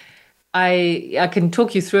 I can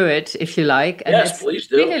talk you through it if you like. And yes, please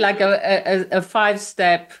do. Really like a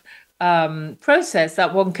 5-step process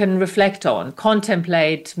that one can reflect on,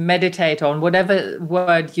 contemplate, meditate on, whatever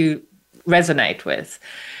word you resonate with.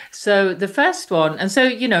 So the first one, and so,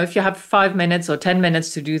 if you have 5 minutes or 10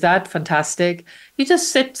 minutes to do that, fantastic. You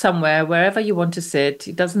just sit somewhere, wherever you want to sit.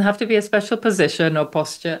 It doesn't have to be a special position or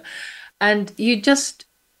posture. And you just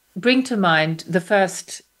bring to mind the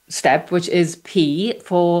first step, which is P,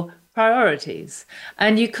 for priorities.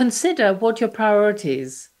 And you consider what your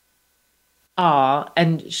priorities are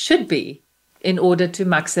and should be in order to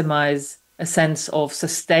maximize a sense of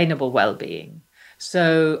sustainable well-being.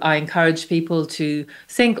 So I encourage people to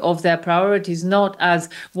think of their priorities not as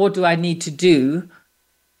what do I need to do,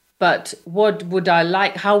 but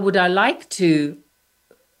how would I like to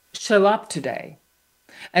show up today?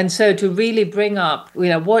 And so to really bring up,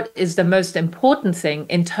 what is the most important thing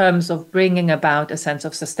in terms of bringing about a sense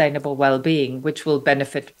of sustainable well-being, which will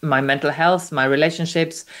benefit my mental health, my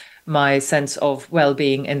relationships, my sense of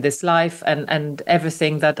well-being in this life, and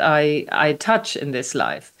everything that I touch in this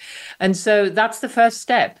life. And so that's the first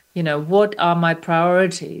step. What are my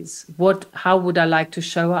priorities? How would I like to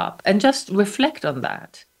show up? And just reflect on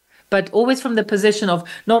that. But always from the position of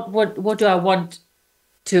not what do I want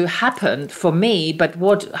to happen for me, but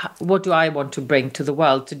what do I want to bring to the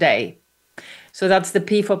world today? So that's the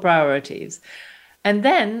P for priorities. And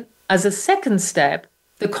then as a second step,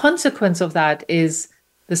 the consequence of that is,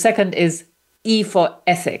 the second is E for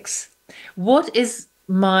ethics. How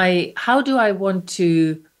do I want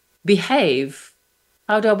to behave?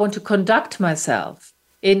 How do I want to conduct myself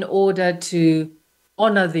in order to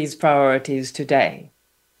honor these priorities today?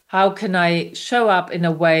 How can I show up in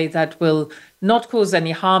a way that will not cause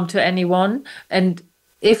any harm to anyone and,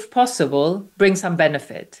 if possible, bring some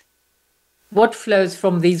benefit? What flows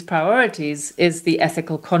from these priorities is the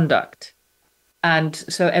ethical conduct. And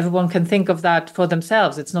so everyone can think of that for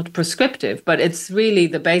themselves. It's not prescriptive, but it's really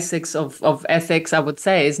the basics of ethics, I would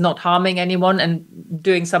say, is not harming anyone and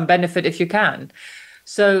doing some benefit if you can.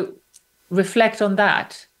 So reflect on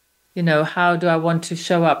that. How do I want to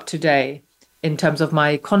show up today in terms of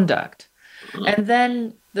my conduct? And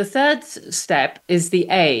then the third step is the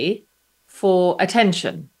A for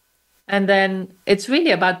attention. And then it's really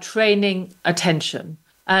about training attention.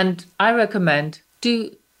 And I recommend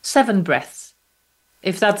do 7 breaths.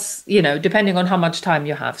 If that's, depending on how much time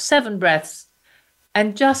you have, 7 breaths,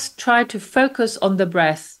 and just try to focus on the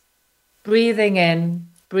breath, breathing in,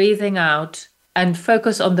 breathing out, and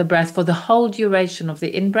focus on the breath for the whole duration of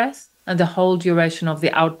the in-breath and the whole duration of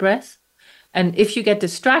the out-breath. And if you get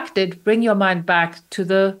distracted, bring your mind back to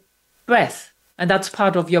the breath. And that's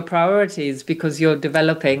part of your priorities, because you're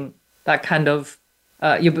developing that kind of,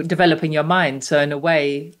 you're developing your mind. So in a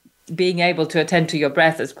way, being able to attend to your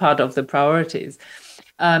breath is part of the priorities.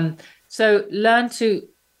 So learn to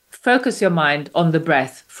focus your mind on the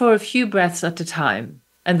breath for a few breaths at a time,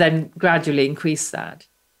 and then gradually increase that.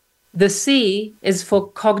 The C is for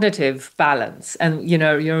cognitive balance. And, you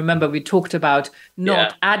remember we talked about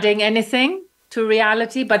not adding anything to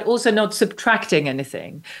reality, but also not subtracting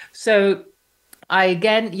anything. So I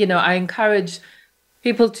encourage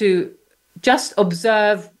people to just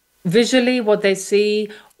observe visually what they see,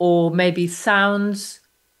 or maybe sounds,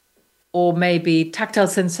 or maybe tactile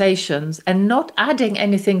sensations, and not adding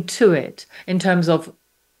anything to it in terms of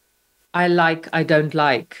I like, I don't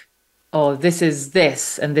like, or this is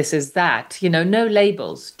this and this is that. No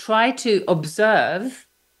labels. Try to observe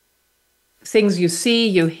things you see,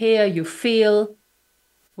 you hear, you feel,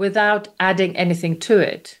 without adding anything to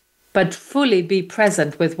it, but fully be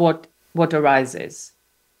present with what arises.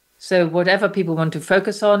 So whatever people want to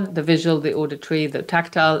focus on, the visual, the auditory, the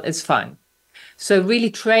tactile, is fine. So really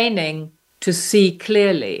training to see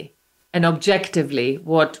clearly and objectively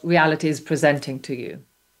what reality is presenting to you.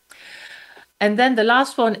 And then the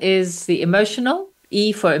last one is the emotional,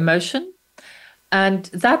 E for emotion. And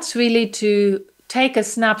that's really to take a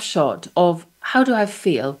snapshot of, how do I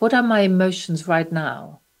feel? What are my emotions right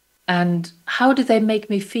now? And how do they make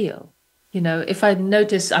me feel? If I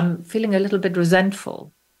notice I'm feeling a little bit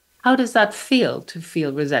resentful, how does that feel to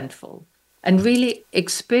feel resentful? And really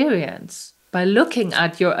experience, by looking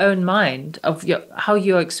at your own mind of how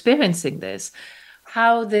you're experiencing this,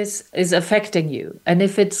 how this is affecting you. And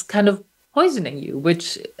if it's kind of poisoning you,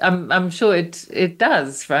 which I'm sure it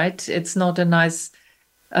does, right? It's not a nice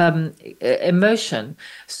emotion.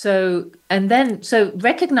 So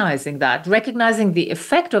recognizing the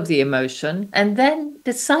effect of the emotion, and then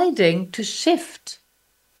deciding to shift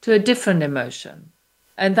to a different emotion.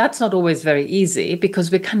 And that's not always very easy,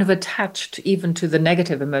 because we're kind of attached even to the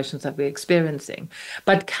negative emotions that we're experiencing.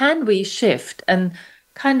 But can we shift and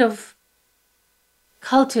kind of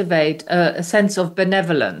cultivate a sense of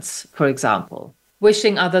benevolence, for example,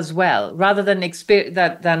 wishing others well, rather than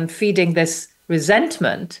than feeding this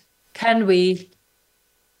resentment? Can we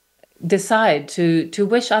decide to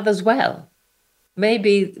wish others well?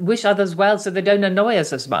 Maybe wish others well so they don't annoy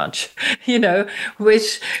us as much,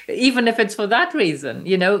 wish, even if it's for that reason,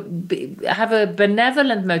 have a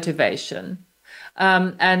benevolent motivation,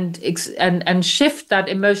 and shift that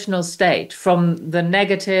emotional state from the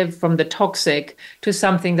negative, from the toxic, to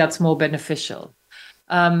something that's more beneficial.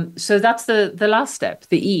 So that's the last step,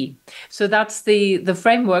 the E. So that's the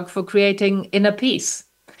framework for creating inner peace.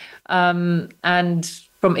 And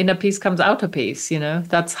from inner peace comes outer peace.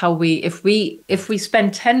 That's how if we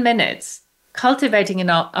spend 10 minutes cultivating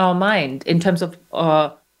in our mind, in terms of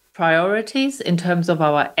our priorities, in terms of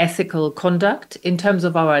our ethical conduct, in terms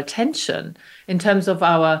of our attention, in terms of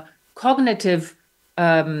our cognitive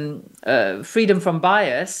freedom from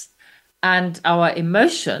bias, and our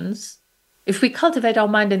emotions, if we cultivate our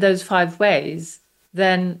mind in those 5 ways,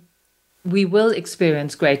 then we will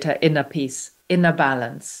experience greater inner peace, inner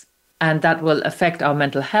balance. And that will affect our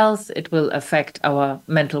mental health, it will affect our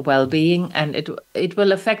mental well-being, and it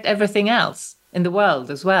will affect everything else in the world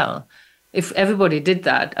as well. If everybody did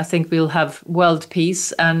that, I think we'll have world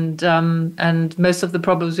peace, and most of the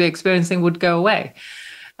problems we're experiencing would go away.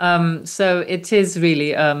 So it is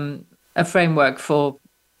really a framework for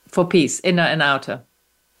peace, inner and outer.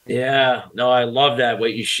 Yeah, no, I love that,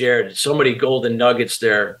 what you shared. So many golden nuggets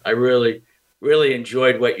there. I really, really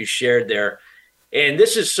enjoyed what you shared there. And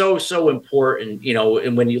this is so important,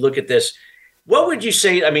 and when you look at this, what would you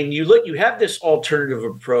say? I mean, you have this alternative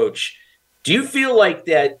approach. Do you feel like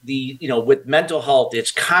that with mental health,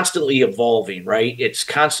 it's constantly evolving, right? It's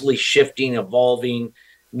constantly shifting, evolving,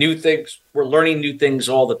 new things. We're learning new things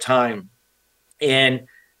all the time. And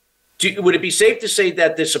would it be safe to say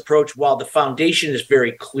that this approach, while the foundation is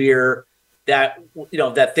very clear, that,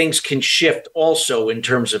 that things can shift also in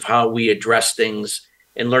terms of how we address things,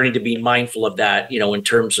 and learning to be mindful of that, in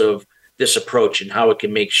terms of this approach and how it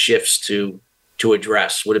can make shifts to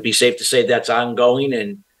address? Would it be safe to say that's ongoing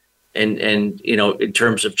and in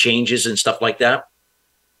terms of changes and stuff like that?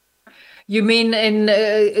 You mean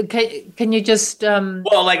can you just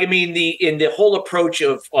well, like, I mean, in the whole approach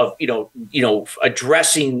of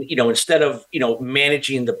addressing, instead of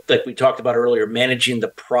managing like we talked about earlier, managing the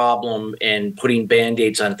problem and putting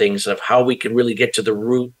band-aids on things, of how we can really get to the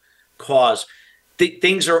root cause.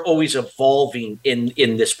 Things are always evolving in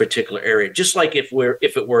this particular area, just like if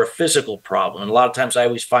it were a physical problem. And a lot of times I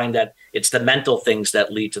always find that it's the mental things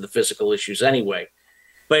that lead to the physical issues anyway.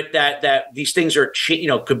 But that these things are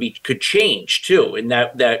could change too, and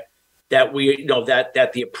that we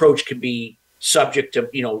that the approach could be subject to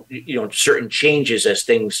certain changes as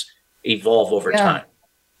things evolve over time.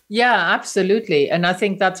 Yeah, absolutely. And I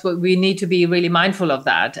think that's what we need to be really mindful of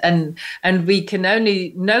that. And we can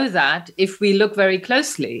only know that if we look very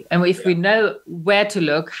closely, and if we know where to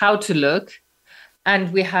look, how to look,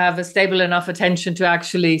 and we have a stable enough attention to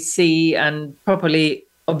actually see and properly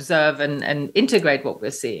observe and integrate what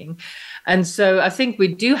we're seeing. And so I think we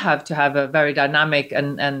do have to have a very dynamic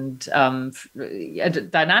and a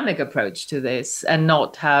dynamic approach to this, and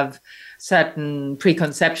not have certain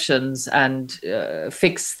preconceptions and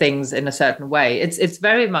fix things in a certain way. It's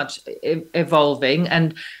very much evolving,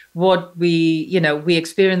 and what we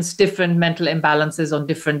experience different mental imbalances on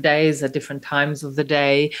different days at different times of the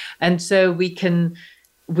day. And so we can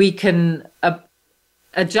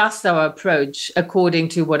adjust our approach according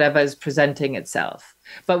to whatever is presenting itself.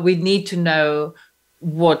 But we need to know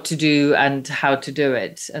what to do and how to do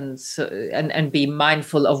it, and be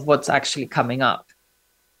mindful of what's actually coming up.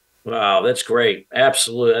 Wow, that's great.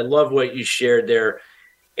 Absolutely. I love what you shared there.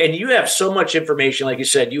 And you have so much information. Like you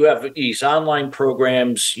said, you have these online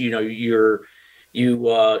programs, you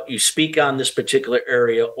speak on this particular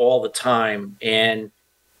area all the time. And,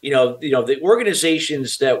 the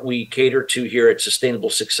organizations that we cater to here at Sustainable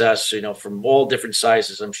Success, from all different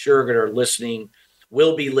sizes, I'm sure that are listening,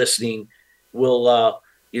 will be listening, will,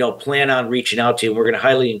 plan on reaching out to you. And we're going to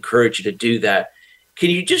highly encourage you to do that. Can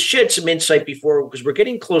you just shed some insight because we're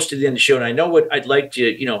getting close to the end of the show, and I know what I'd like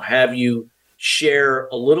to, have you share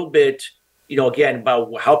a little bit, again,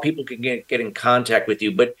 about how people can get in contact with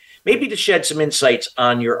you, but maybe to shed some insights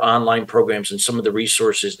on your online programs and some of the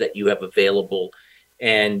resources that you have available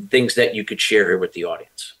and things that you could share here with the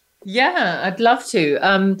audience. Yeah, I'd love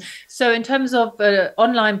to. So in terms of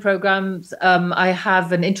online programs, I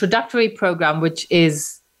have an introductory program, which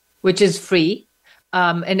is free.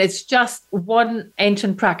 And it's just one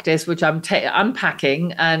ancient practice, which I'm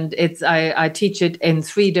unpacking, and I teach it in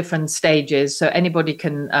 3 different stages, so anybody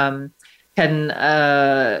can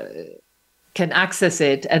access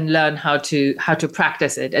it and learn how to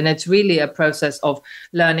practice it. And it's really a process of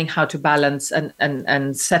learning how to balance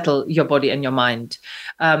and settle your body and your mind.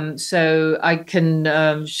 So I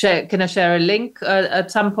can share. Can I share a link at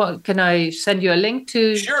some point? Can I send you a link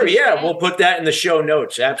to? Sure. Yeah, we'll put that in the show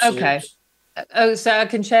notes. Absolutely. Okay. Oh, so I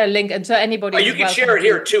can share a link, and so anybody. Oh, you can share it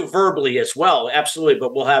here too, verbally as well. Absolutely,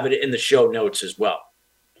 but we'll have it in the show notes as well.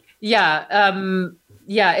 Yeah,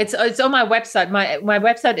 it's on my website. My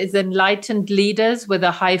website is Enlightened Leaders with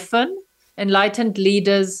a hyphen,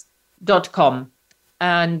 enlightenedleaders.com.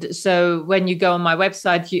 And so when you go on my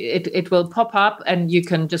website, it will pop up, and you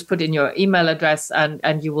can just put in your email address,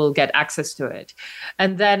 and you will get access to it.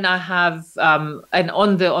 And then I have, and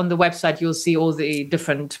on the website, you'll see all the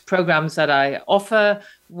different programs that I offer.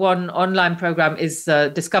 One online program is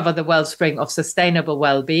Discover the Wellspring of Sustainable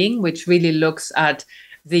Wellbeing, which really looks at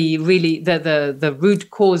the root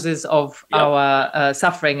causes of our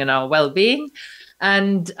suffering and our well-being.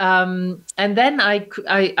 And then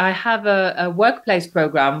I have a workplace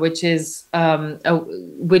program, which is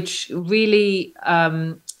which really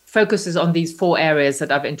focuses on these 4 areas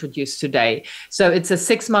that I've introduced today. So it's a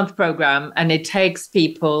 6-month program, and it takes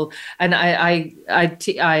people, and I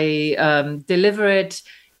deliver it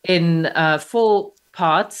in 4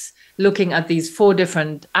 parts, looking at these 4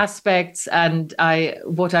 different aspects. And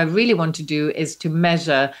what I really want to do is to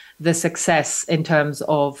measure the success in terms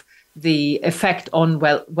of the effect on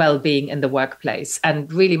well-being in the workplace. And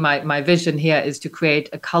really my vision here is to create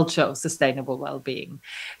a culture of sustainable well-being.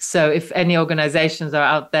 So if any organizations are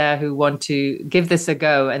out there who want to give this a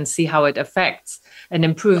go and see how it affects and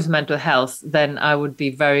improves mental health, then I would be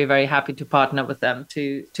very, very happy to partner with them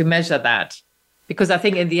to measure that. Because I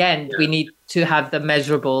think in the end, we need to have the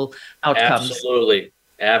measurable outcomes.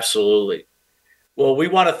 Absolutely. Well, we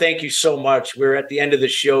want to thank you so much. We're at the end of the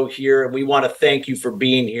show here, and we want to thank you for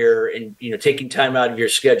being here and taking time out of your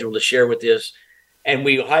schedule to share with us. And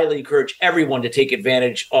we highly encourage everyone to take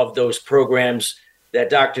advantage of those programs that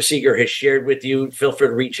Dr. Seeger has shared with you. Feel free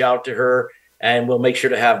to reach out to her, and we'll make sure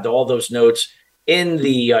to have all those notes in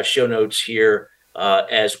the show notes here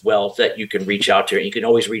as well, so that you can reach out to her. You can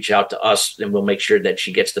always reach out to us, and we'll make sure that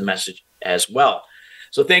she gets the message as well.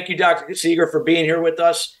 So thank you, Dr. Seeger, for being here with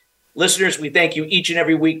us. Listeners, we thank you each and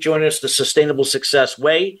every week joining us the Sustainable Success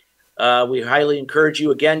Way. We highly encourage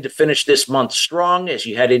you again to finish this month strong as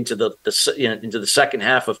you head into the second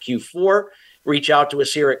half of Q4. Reach out to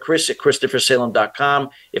us here at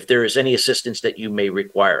Chris@ChristopherSalem.com if there is any assistance that you may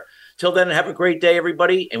require. Till then, have a great day,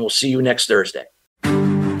 everybody, and we'll see you next Thursday.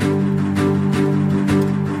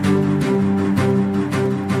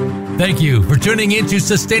 Thank you for tuning in to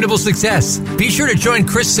Sustainable Success. Be sure to join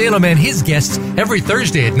Chris Salem and his guests every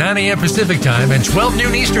Thursday at 9 a.m. Pacific Time and 12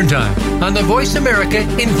 noon Eastern Time on the Voice America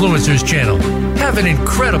Influencers Channel. Have an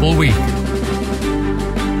incredible week.